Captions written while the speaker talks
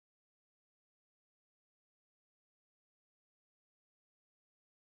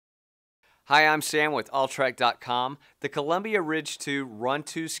Hi, I'm Sam with Alltrek.com. The Columbia Ridge 2 Run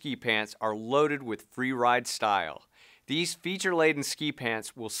 2 ski pants are loaded with free ride style. These feature-laden ski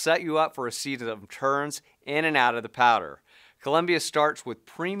pants will set you up for a season of turns in and out of the powder. Columbia starts with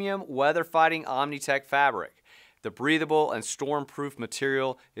premium weather-fighting Omni-Tech fabric. The breathable and storm-proof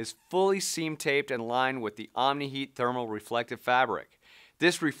material is fully seam-taped and lined with the Omni-Heat thermal reflective fabric.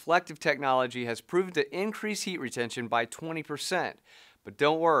 This reflective technology has proven to increase heat retention by 20%. But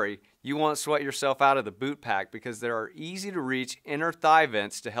don't worry, you won't sweat yourself out of the boot pack because there are easy-to-reach inner thigh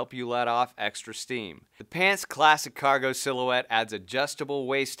vents to help you let off extra steam. The pants' classic cargo silhouette adds adjustable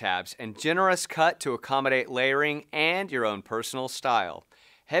waist tabs and generous cut to accommodate layering and your own personal style.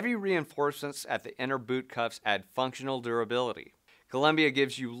 Heavy reinforcements at the inner boot cuffs add functional durability. Columbia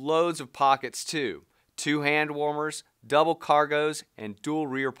gives you loads of pockets too. 2 hand warmers, double cargos, and dual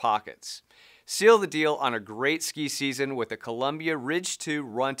rear pockets. Seal the deal on a great ski season with the Columbia Ridge 2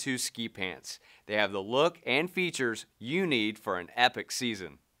 Run 2 ski pants. They have the look and features you need for an epic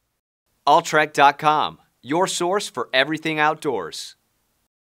season. Alltrek.com, your source for everything outdoors.